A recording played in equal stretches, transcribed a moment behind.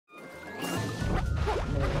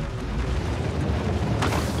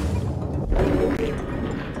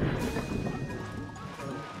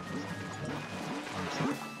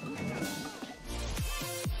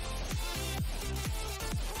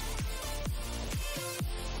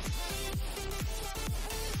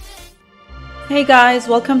Hey guys,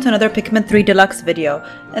 welcome to another Pikmin 3 Deluxe video.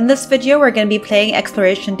 In this video we're going to be playing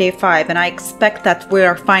Exploration Day 5 and I expect that we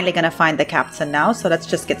are finally going to find the captain now, so let's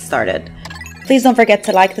just get started. Please don't forget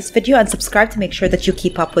to like this video and subscribe to make sure that you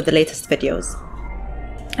keep up with the latest videos.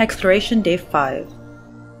 Exploration Day 5.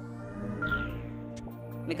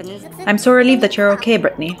 I'm so relieved that you're okay,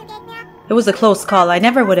 Brittany. It was a close call. I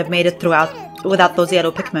never would have made it throughout without those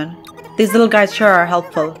yellow Pikmin. These little guys sure are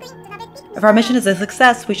helpful. If our mission is a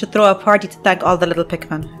success, we should throw a party to thank all the little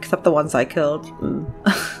Pikmin, except the ones I killed.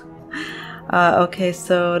 Okay,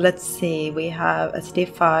 so let's see. We have it's day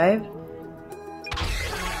 5.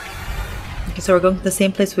 Okay, so we're going to the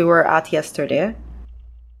same place we were at yesterday.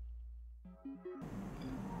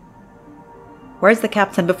 Where's the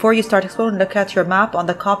captain? Before you start exploring, look at your map on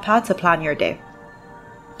the comp pad to plan your day.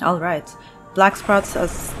 Alright. Black Sprouts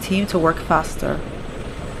as team to work faster.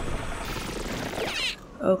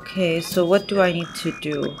 Okay, so what do I need to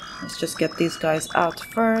do? Let's just get these guys out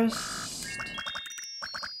first.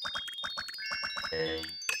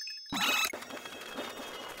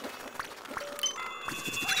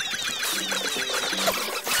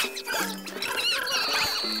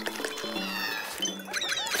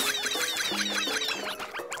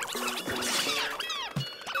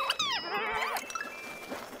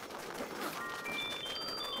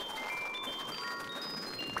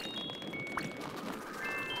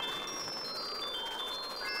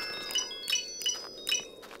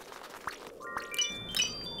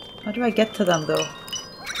 How do I get to them though?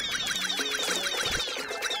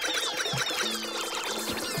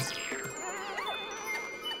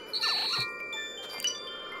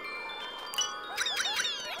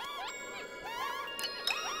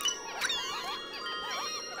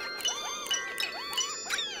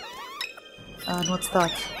 And what's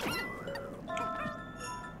that?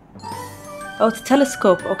 Oh, it's a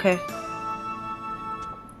telescope, okay.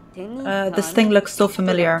 This thing looks so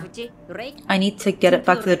familiar. I need to get it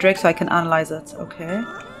back to the Drake so I can analyze it. Okay.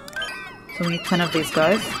 So we need 10 of these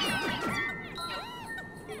guys.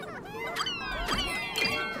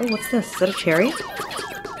 Oh, what's this? Is that a cherry?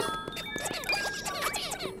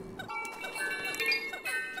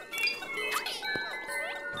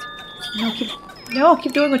 No,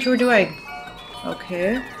 keep doing what you were doing.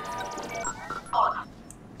 Okay.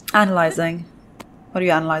 Analyzing. What are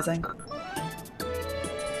you analyzing?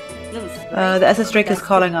 The SS Drake is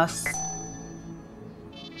calling us.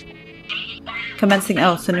 Commencing.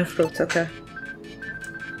 Oh, so new fruits, okay.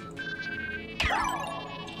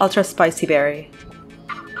 Ultra spicy berry.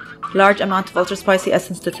 Large amount of ultra spicy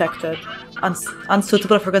essence detected.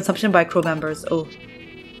 Unsuitable for consumption by crew members. Oh.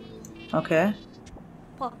 Okay.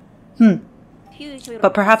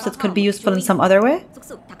 But perhaps it could be useful in some other way?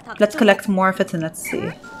 Let's collect more of it and let's see.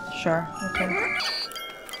 Sure, okay.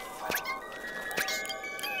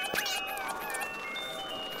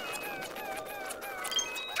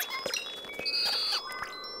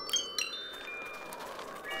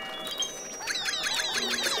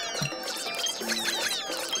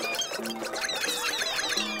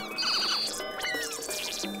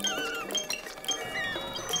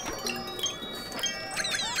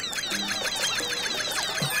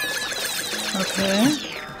 Okay.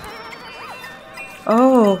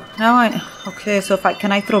 Oh, now I... Okay, so if I...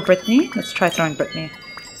 Can I throw Brittany? Let's try throwing Brittany.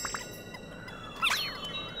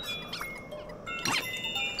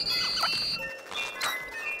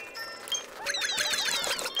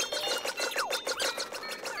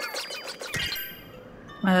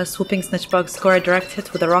 Swooping snitch bug. Score a direct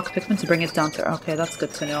hit with a rock Pikmin to bring it down to... Okay, that's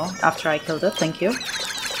good to know. After I killed it, thank you.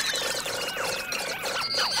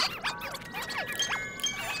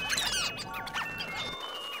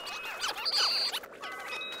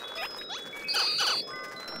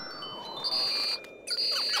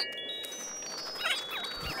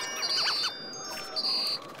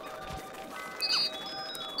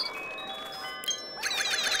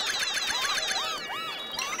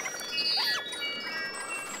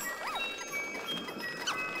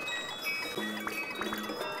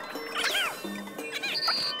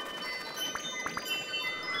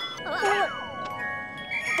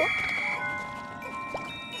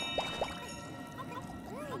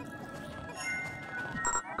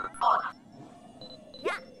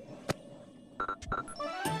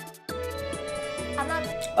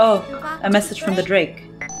 Oh, a message from the Drake.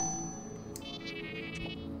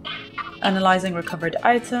 Analyzing recovered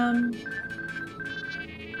item.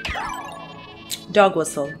 Dog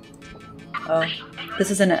whistle. Oh, this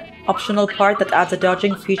is an optional part that adds a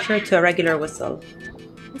dodging feature to a regular whistle.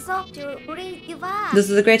 This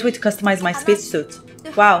is a great way to customize my spacesuit.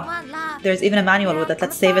 Wow, there's even a manual with it.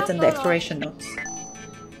 Let's save it in the exploration notes.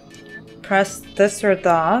 press this or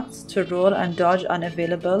that to roll and dodge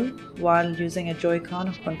unavailable while using a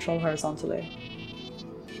Joy-Con to control horizontally.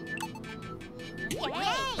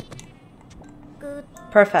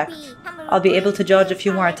 Perfect. I'll be able to dodge a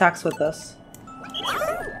few more attacks with this.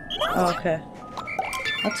 Oh, okay.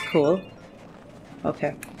 That's cool.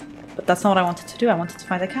 Okay. But that's not what I wanted to do. I wanted to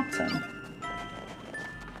find the captain.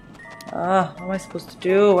 What am I supposed to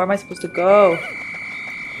do? Where am I supposed to go?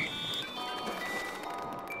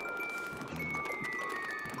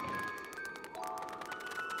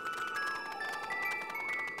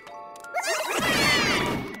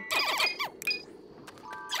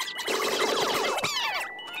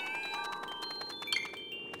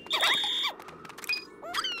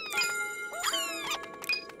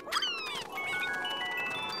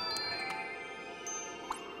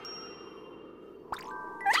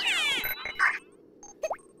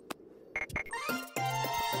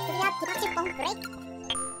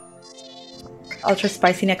 Ultra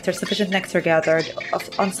spicy nectar. Sufficient nectar gathered.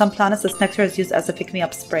 On some planets, this nectar is used as a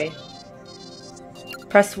pick-me-up spray.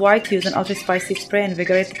 Press Y to use an ultra spicy spray and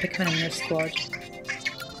invigorate the Pikmin in your squad.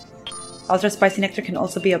 Ultra spicy nectar can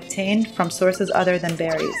also be obtained from sources other than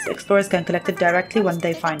berries. Explorers can collect it directly when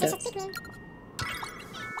they find it.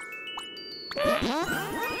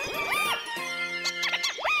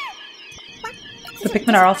 The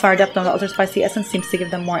Pikmin are all fired up, and the ultra spicy essence seems to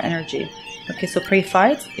give them more energy. Okay, so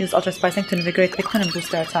pre-fight, use ultra spicing to invigorate Pikmin and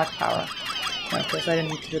boost their attack power. Okay, so I didn't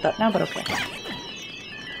need to do that now, but okay.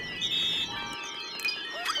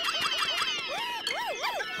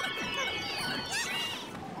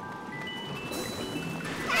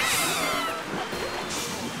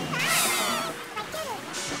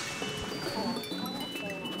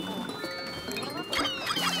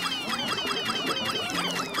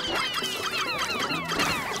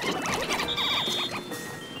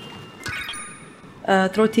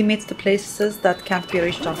 Throw teammates to places that can't be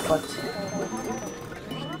reached on foot.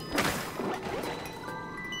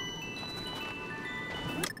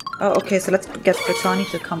 Oh, okay, so let's get Brittany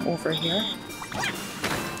to come over here.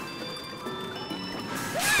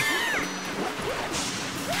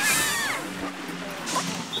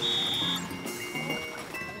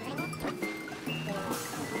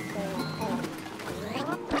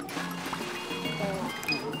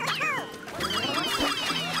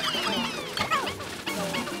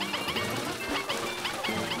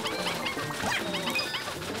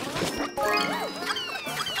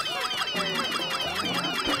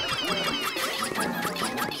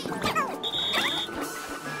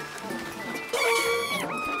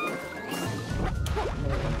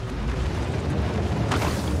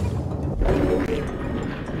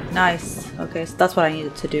 Nice. Okay, so that's what I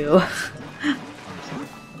needed to do.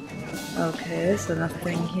 Okay, so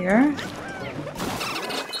nothing here.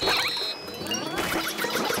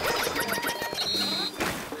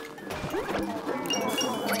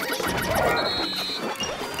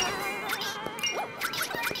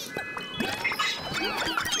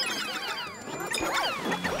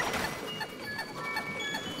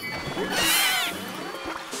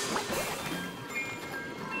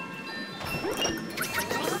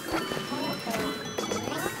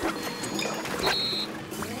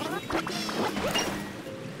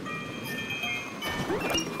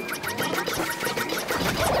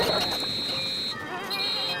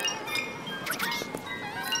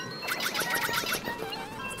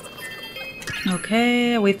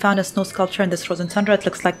 Okay, we found a snow sculpture in this frozen tundra. It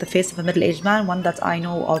looks like the face of a middle-aged man, one that I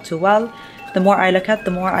know all too well. The more I look at,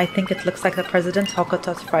 the more I think it looks like the president.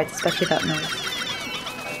 Hokoto's right, especially that nose.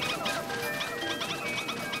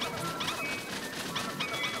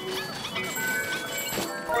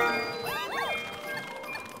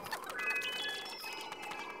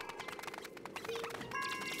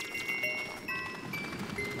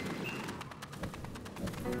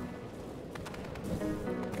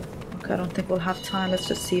 I don't think we'll have time. Let's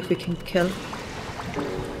just see if we can kill.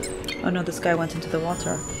 Oh no, this guy went into the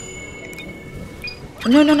water.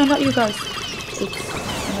 No, no, no, not you guys. Oops.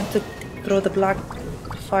 I meant to throw the black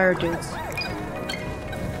fire dudes.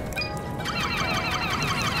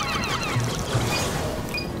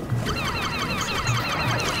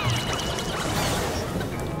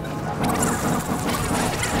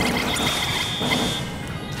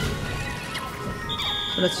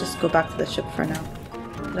 So let's just go back to the ship for now.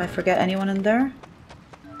 Did I forget anyone in there?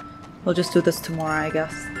 We'll just do this tomorrow, I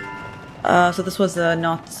guess. So this was a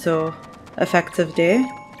not so effective day.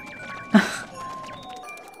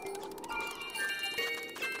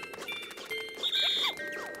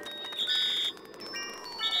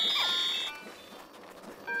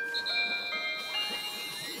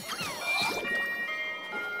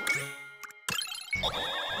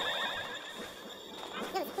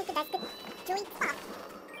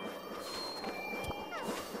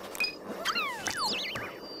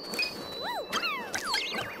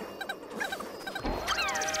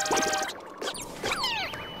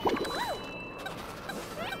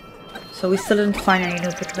 So we still didn't find any new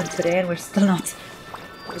Pikmin today, and we're still not...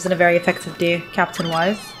 It wasn't a very effective day,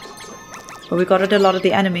 captain-wise. But we got rid of a lot of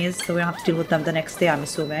the enemies, so we don't have to deal with them the next day, I'm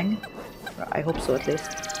assuming. I hope so, at least.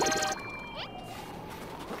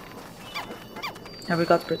 And we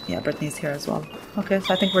got Brittany. Yeah, Brittany's here as well. Okay,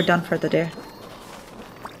 so I think we're done for the day.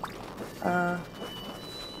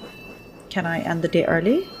 Can I end the day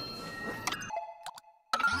early?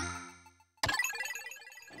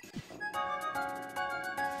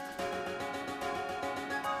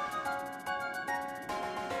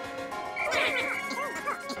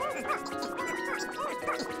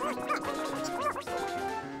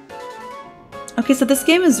 Okay, so this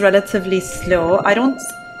game is relatively slow. I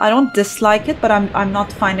don't dislike it, but I'm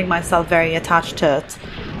not finding myself very attached to it.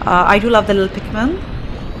 I do love the little Pikmin.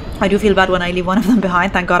 I do feel bad when I leave one of them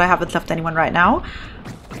behind. Thank God I haven't left anyone right now.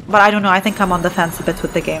 But I don't know, I think I'm on the fence a bit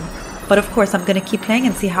with the game. But of course, I'm gonna keep playing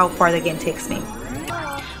and see how far the game takes me.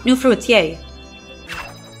 New fruits, yay!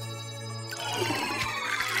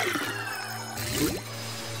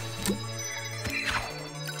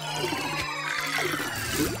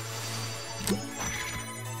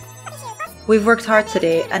 We've worked hard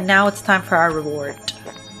today, and now it's time for our reward.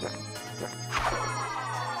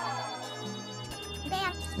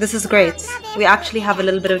 This is great. We actually have a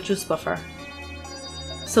little bit of juice buffer.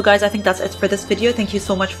 So guys, I think that's it for this video. Thank you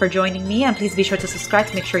so much for joining me, and please be sure to subscribe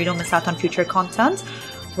to make sure you don't miss out on future content.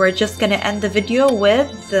 We're just gonna end the video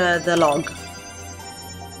with the log.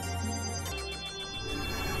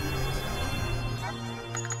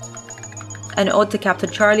 An ode to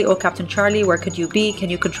Captain Charlie. Oh, Captain Charlie, where could you be? Can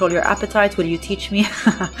you control your appetite? Will you teach me?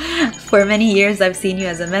 For many years, I've seen you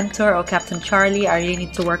as a mentor. Oh, Captain Charlie, I really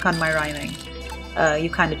need to work on my rhyming. You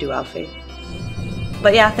kind of do, Alfie.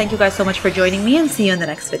 But yeah, thank you guys so much for joining me, and see you in the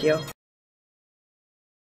next video.